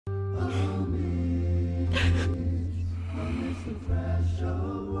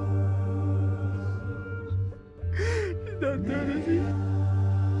Not doing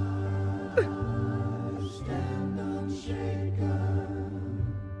it.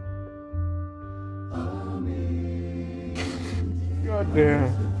 God damn.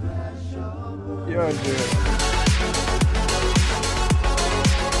 God damn.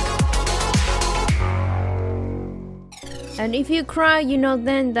 And if you cry, you know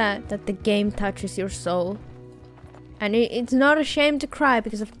then that the game touches your soul. And it's not a shame to cry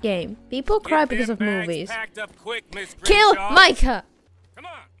because of the game. People cry because of movies. Quick, Kill Micah! Come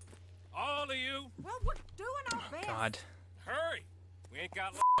on, all of you. Well, we're doing our best. God. Hurry. We ain't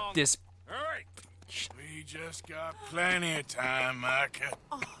got long. This. Hurry. We just got plenty of time, Micah.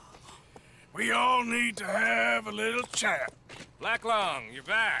 We all need to have a little chat. Black Lung, you're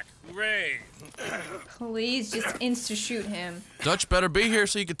back. Hooray. Please just insta-shoot him. Dutch better be here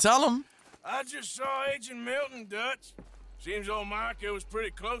so you can tell him. I just saw Agent Milton, Dutch. Seems old Micah was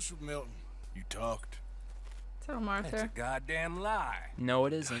pretty close with Milton. You talked. Tell him, Arthur. That's a goddamn lie. No,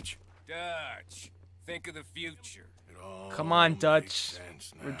 it isn't. Dutch, think of the future. Come on, Dutch.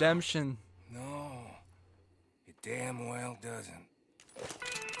 Redemption. No, it damn well doesn't.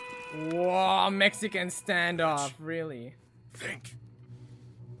 Whoa, Mexican standoff, really. Think.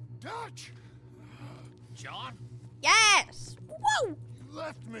 Dutch! John? Yes! Woo! You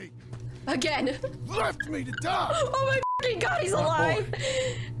left me. Again. Left me to die. Oh my fucking God, he's alive.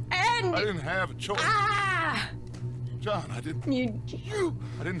 And I didn't have a choice. ah, John, I didn't.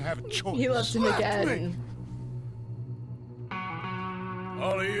 I didn't have a choice. he left him again. Me.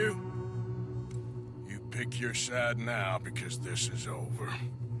 All of you, you pick your side now because this is over.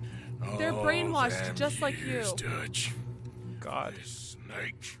 They're brainwashed just like you. Dutch. God.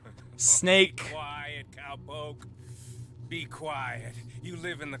 Snake. Snake. Quiet, cowpoke. Be quiet. You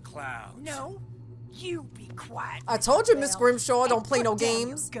live in the clouds. No, you be quiet. I told you, Miss Grimshaw, don't play no Put down your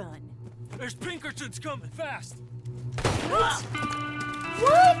games. gun. There's Pinkertons coming fast.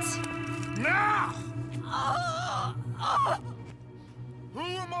 What? Now! Who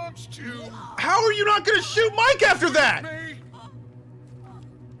amongst you? How are you not gonna shoot Mike after that? Me?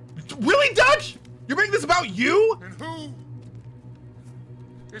 Really, Dutch? You're making this about you? And who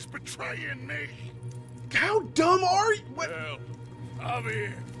is betraying me? How dumb are you? What? Well, I'll be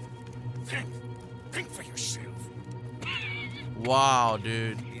here. Think for yourself. Wow,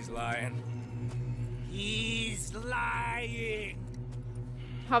 dude. He's lying. He's lying.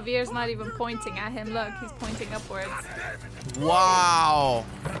 Javier's not even pointing at him. Look, he's pointing upwards. Wow.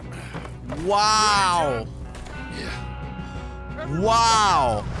 Wow.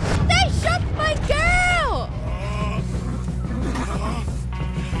 Wow. They shot my girl!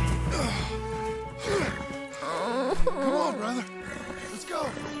 Come on, brother. Let's go.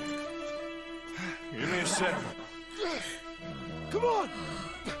 Give me a second. Come on.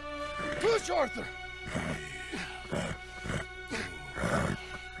 Push, Arthur.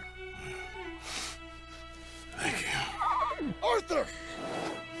 Thank you. Arthur!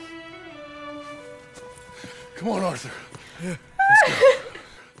 Come on, Arthur. Yeah. Let's go.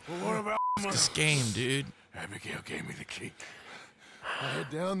 Well, what about This game, dude. Abigail gave me the key. I head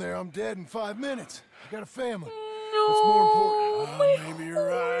down there, I'm dead in 5 minutes. I got a family. No, What's more important? Maybe you're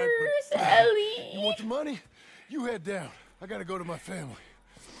right, but Ellie. you want the money? You head down. I gotta go to my family.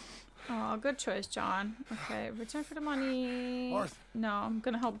 Oh, good choice, John. Okay, return for the money. Arthur. No, I'm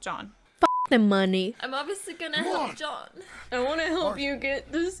gonna help John. The money. I'm obviously gonna Come help on. John. I wanna help Arthur. you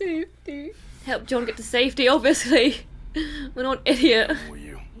get to safety. Help John get to safety, obviously. We're not idiot. Who are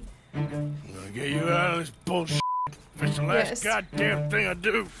you? I'm gonna get you out of this bullshit. It's the last Yes. goddamn thing I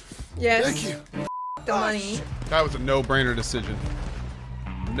do. Yes. Thank you. The money. That was a no-brainer decision.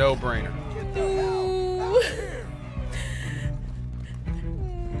 No-brainer.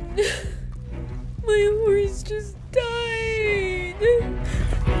 My horse just died.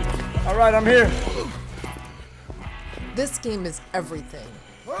 All right, I'm here. This game is everything.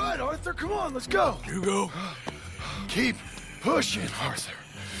 All right, Arthur, come on, let's go. You go. Keep pushing, Arthur.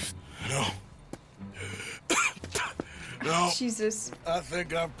 No. No. Jesus. I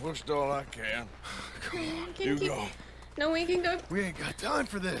think I've pushed all I can. Come on, you keep- go. No, we can go. We ain't got time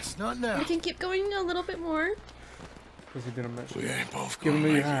for this. Not now. We can keep going a little bit more. What's he gonna mess We ain't both Give gonna him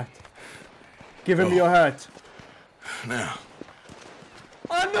your make it. hat. Give him your hat. Now.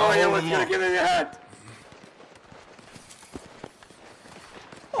 I know you was gonna give him your hat.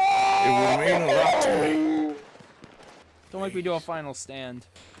 It would mean a lot to me. Don't make me do a final stand.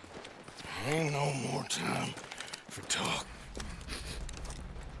 Ain't no more time for talk.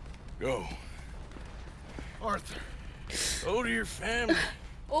 Go. Arthur. Go to your family.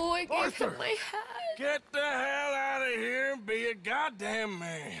 Oh, I gave Arthur. him my hat. Get the hell out of here and be a goddamn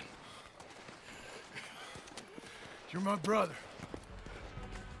man. You're my brother.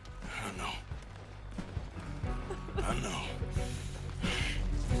 I know. I know.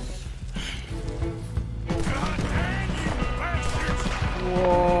 God damn you bastards!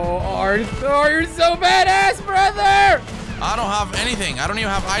 Whoa, Arthur, you're so badass, brother! I don't have anything. I don't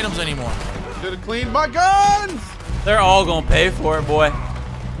even have items anymore. Should have cleaned my guns! They're all gonna pay for it, boy.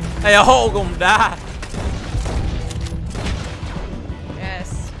 They all gonna die.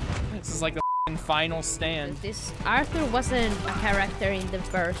 Yes. This is like the f***ing final stand. This Arthur wasn't a character in the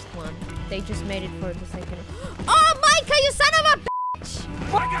first one. They just made it for the second one. Oh, Micah, you son of a bitch!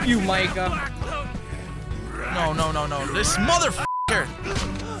 Fuck you, Micah. No, no, no, no. This motherfucker.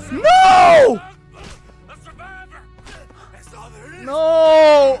 No! A survivor! That's all there is!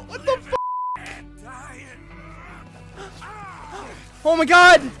 No! What the f***? Oh my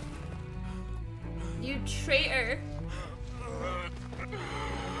god! You traitor.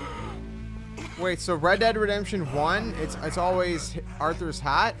 Wait, so Red Dead Redemption 1, it's always Arthur's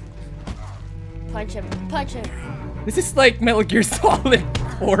hat? Punch him. Punch him. This is like Metal Gear Solid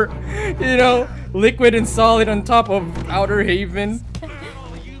 4. You know, liquid and solid on top of Outer Haven.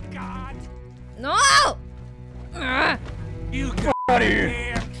 No! You Get out of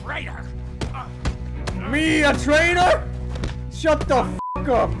here! traitor! Me, a traitor? Shut the f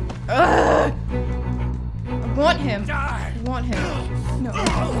up! I want him. Die! I want him. No,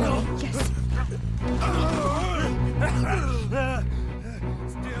 no, no. Yes.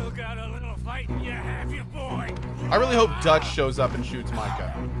 Still got a little fight in you, have you, boy? I really hope Dutch shows up and shoots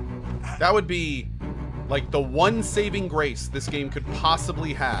Micah. That would be like the one saving grace this game could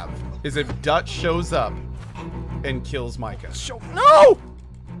possibly have, is if Dutch shows up and kills Micah. No!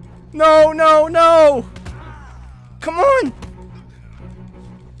 No, no, no! Come on!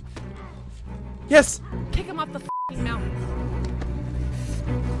 Yes! Kick him off the f***ing mountain.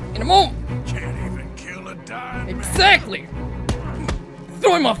 In a moment! Can't even kill a dime. Exactly!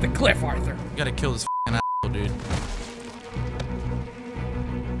 Throw him off the cliff, Arthur! You gotta kill this f***ing asshole, dude.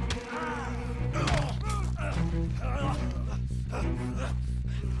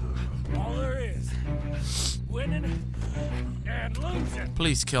 All there is. Winning and losing.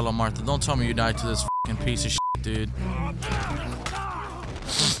 Please kill him, Martha. Don't tell me you died to this f***ing piece of shit, dude.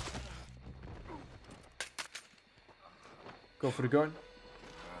 Go for the gun.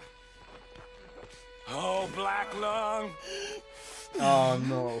 Oh, Black Lung. Oh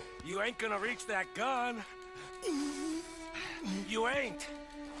no. You ain't gonna reach that gun. You ain't.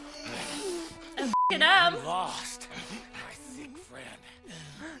 Get up. Lost. My sick friend.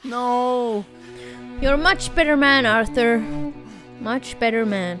 No! You're a much better man, Arthur. Much better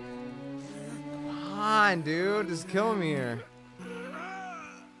man. Come on, dude. Just kill me here.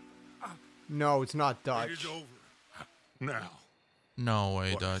 No, it's not Dutch. It's over. Now. No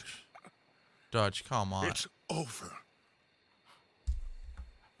way, What? Dutch. Dutch, come on. It's over.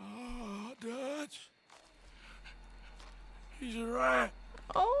 Oh, Dutch. He's right.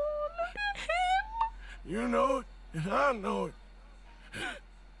 Oh, look at him. You know it, and I know it.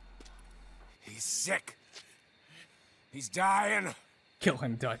 He's sick. He's dying. Kill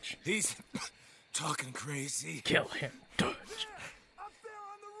him, Dutch. He's talking crazy. Kill him, Dutch. Up there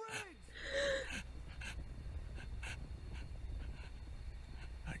on the ridge.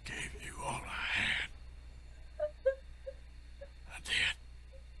 I gave you all I had. I did.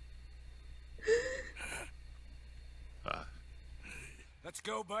 Let's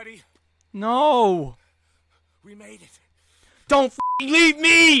go, buddy. No! We made it. Don't f***ing leave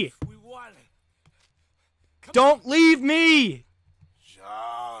me! We won it. Don't leave me!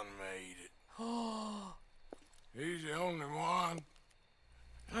 John made it. He's the only one.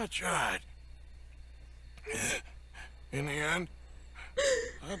 I tried. In the end,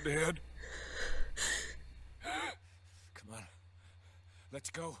 I did. Come on. Let's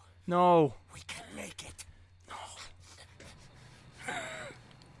go. No. We can make it.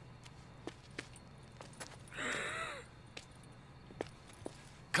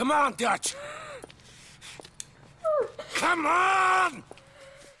 Come on, Dutch. Come on!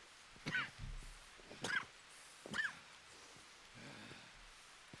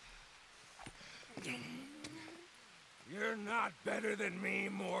 You're not better than me,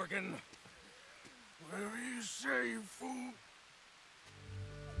 Morgan. Whatever you say, you fool.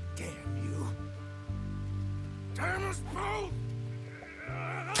 Damn you. Damn us both!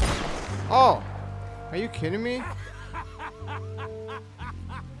 Oh, are you kidding me?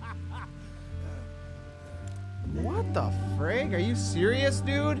 What the frig? Are you serious,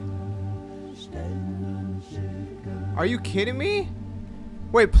 dude? Are you kidding me?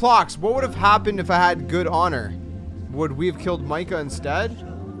 Wait, Plox, what would have happened if I had good honor? Would we have killed Micah instead?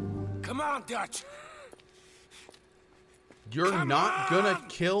 Come on, Dutch. You're not gonna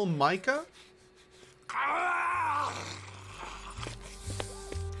kill Micah? Oh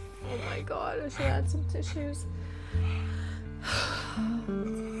my god, I should add some tissues.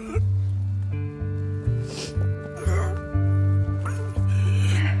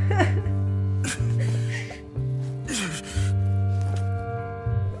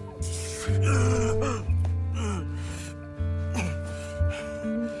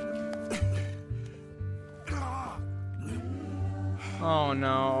 Oh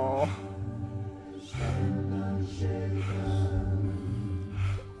no. He's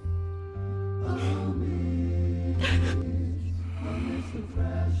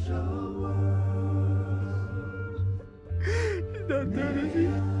not dead, is he?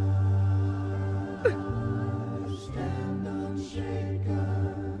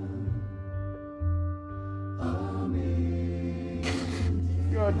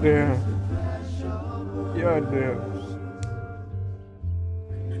 God damn. God damn.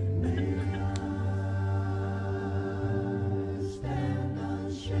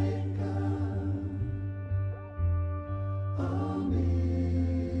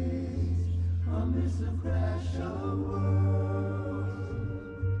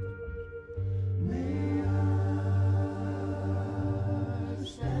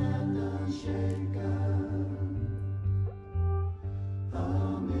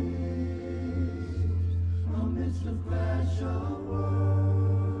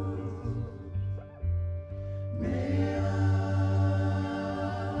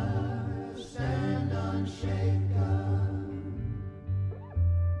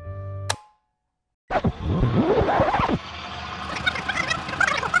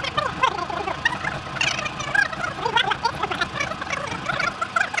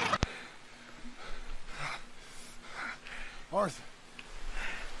 Arthur.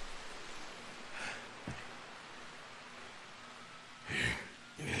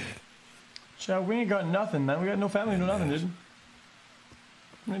 Chad, we ain't got nothing, man. We got no family, no nothing, dude.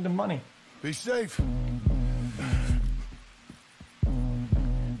 We need the money. Be safe.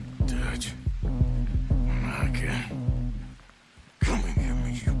 Dutch. Micah. Come and get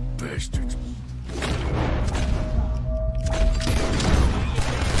me, you bastards.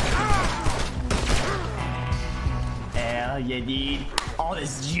 Hell yeah, dude. All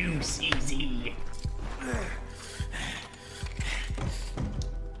this juice, easy.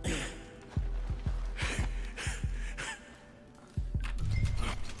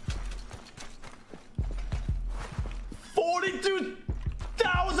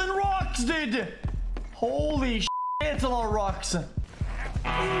 Dude. Holy shit, it's a lot of rocks.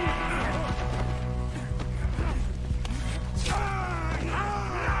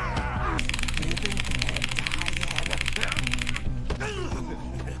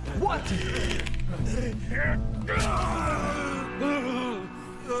 What?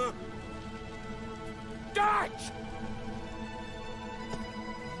 Dutch!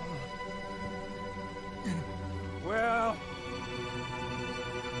 Well,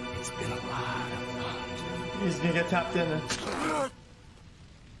 it's been a lot of fun. He's gonna get tapped in.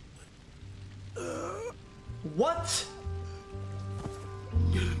 What?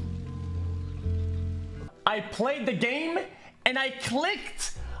 I played the game and I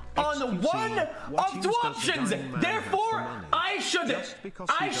clicked on one of two options. Therefore, I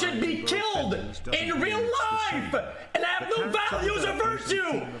should be killed in real life, and I have no values or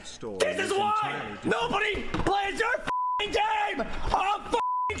virtue. This is why nobody plays your f***ing game of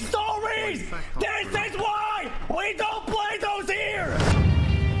f***ing stories. This is why we don't play those here.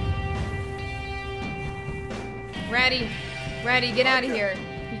 Ready, get out of here.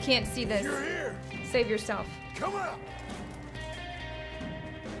 You can't see this. Save yourself. Come on.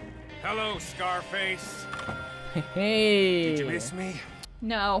 Hello, Scarface. Hey. Did you miss me?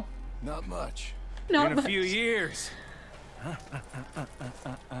 No. Not much. Not In a much. few years.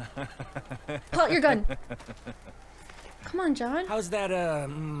 Pull out your gun. Come on, John. How's that,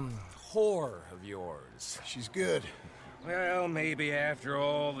 whore of yours? She's good. Well, maybe after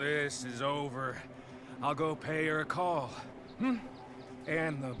all this is over, I'll go pay her a call.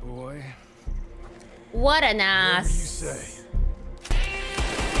 And the boy. What an ass. Whatever you say.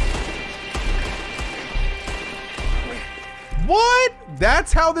 What?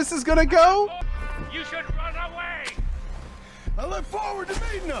 That's how this is gonna go? You should run away! I look forward to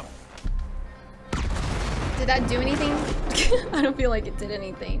meeting them! Did that do anything? I don't feel like it did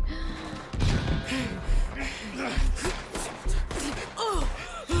anything.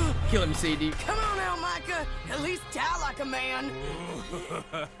 Kill him, Sadie. Come on now, Micah. At least die like a man.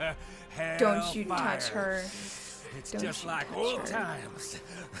 Don't you touch her. It's just like old times.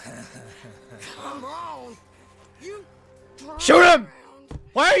 Come on. You Shoot him!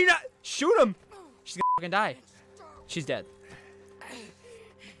 Why are you not? Shoot him! She's gonna fucking die. She's dead.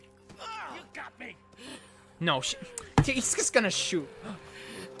 You got me. No, he's just gonna shoot.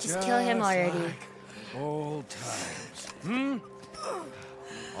 Just kill him already. Like old times. Hmm?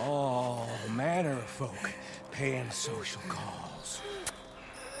 All manner of folk paying social calls.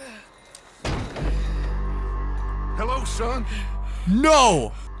 Hello, son.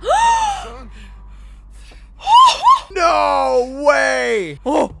 No! Son. No way!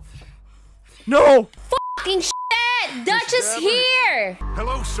 Oh! No! Fucking shit! Dutch is here!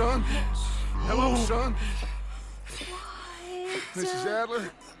 Hello, son. Hello, son. Mrs.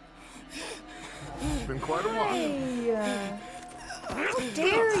 Adler. It's been quite a while. Hey, how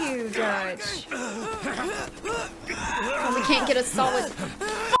dare you, Dutch? Oh, we can't get a solid.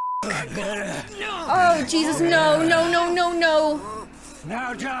 Oh, Jesus, no, no, no, no, no.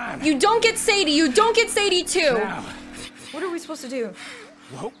 Now, John. You don't get Sadie. You don't get Sadie too. Now. What are we supposed to do?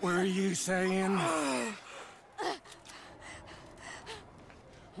 What were you saying?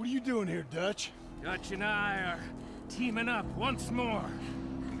 What are you doing here, Dutch? Dutch and I are teaming up once more.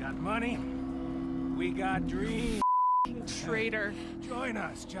 We got money. We got dreams. Traitor. Join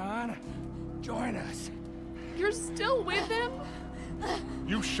us, John. Join us. You're still with him?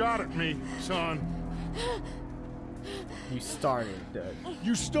 You shot at me, son. You started, Dutch.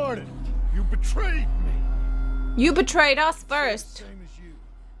 You started. You betrayed me. You betrayed us first. Same as you.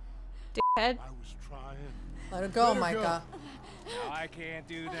 Dickhead. I was trying. Let it go, Micah. No, I can't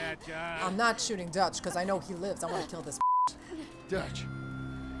do that, John. I'm not shooting Dutch because I know he lives. I want to kill this. Dutch,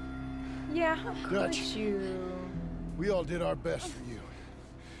 Yeah, how could Dutch. you? we all did our best for you.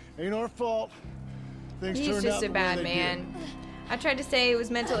 Ain't our fault. Things He's turned just out a the way bad they man. I tried to say it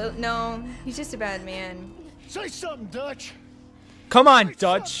was mental. No, he's just a bad man. did. Say something, Dutch. Come on, Say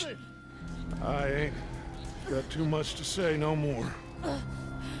Dutch. something. I ain't got too much to say no more.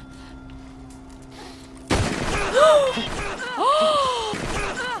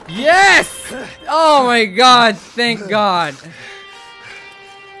 Yes! Oh my God! Thank God.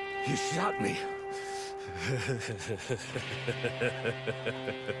 You shot me.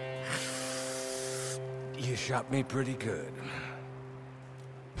 You shot me pretty good.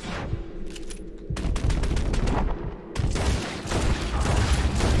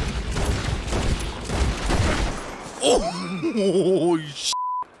 Oh, shit.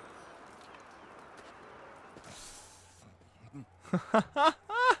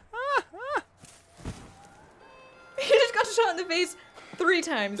 He just got shot in the face 3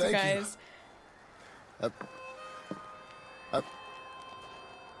 times, Thank you. guys.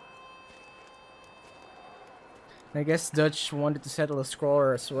 I guess Dutch wanted to settle a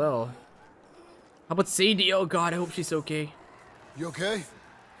score as well. How about Sadie? Oh God, I hope she's okay. You okay?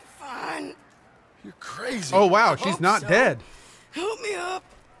 Fine. You're crazy. Oh, wow. She's not dead. Help me up.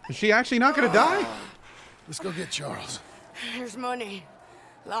 Is she actually not going to die? Let's go get Charles. There's money.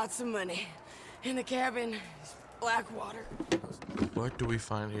 Lots of money. In the cabin is black water. What do we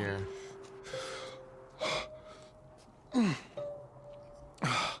find here?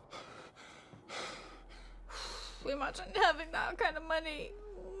 Imagine having that kind of money.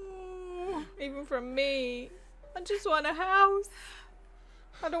 Even from me. I just want a house.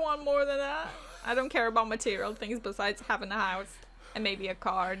 I don't want more than that. I don't care about material things besides having a house. And maybe a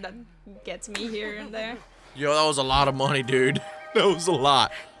car that gets me here and there. Yo, that was a lot of money, dude. That was a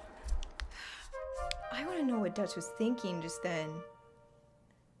lot. I want to know what Dutch was thinking just then.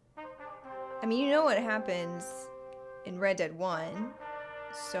 I mean, you know what happens in Red Dead 1,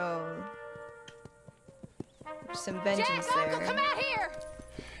 so some vengeance there. Come out here!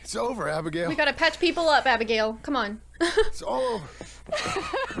 It's over, Abigail. We gotta patch people up, Abigail. Come on. It's all over.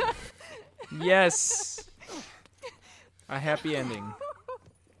 Yes. A happy ending.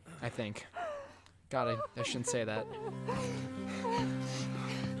 I think. God, I shouldn't say that.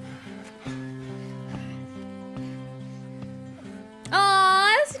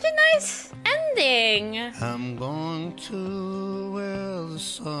 Aw, that's such a nice ending. I'm going to where the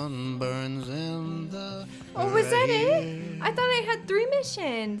sun burns in the Oh, was that it? I thought I had 3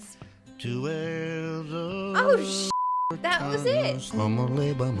 missions. to where the Oh, that was it.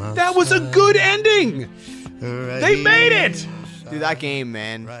 That was a good ending. They made it. Dude, that game,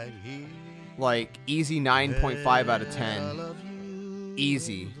 man. Like, easy 9.5 out of 10.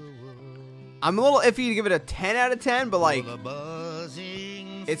 Easy. I'm a little iffy to give it a 10 out of 10, but like,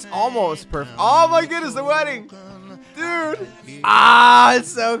 it's almost perfect. Oh my goodness, the wedding. Dude, dude. Ah, it's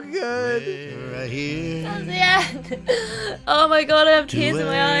so good. That's the end. Oh my god, I have tears in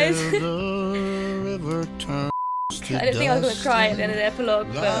my eyes. I didn't think I was gonna cry at the end of the epilogue,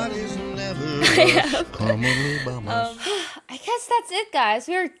 but I guess that's it, guys.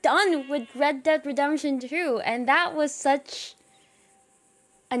 We're done with Red Dead Redemption 2, and that was such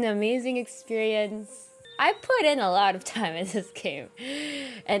an amazing experience. I put in a lot of time in this game,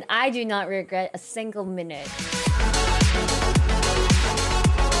 and I do not regret a single minute.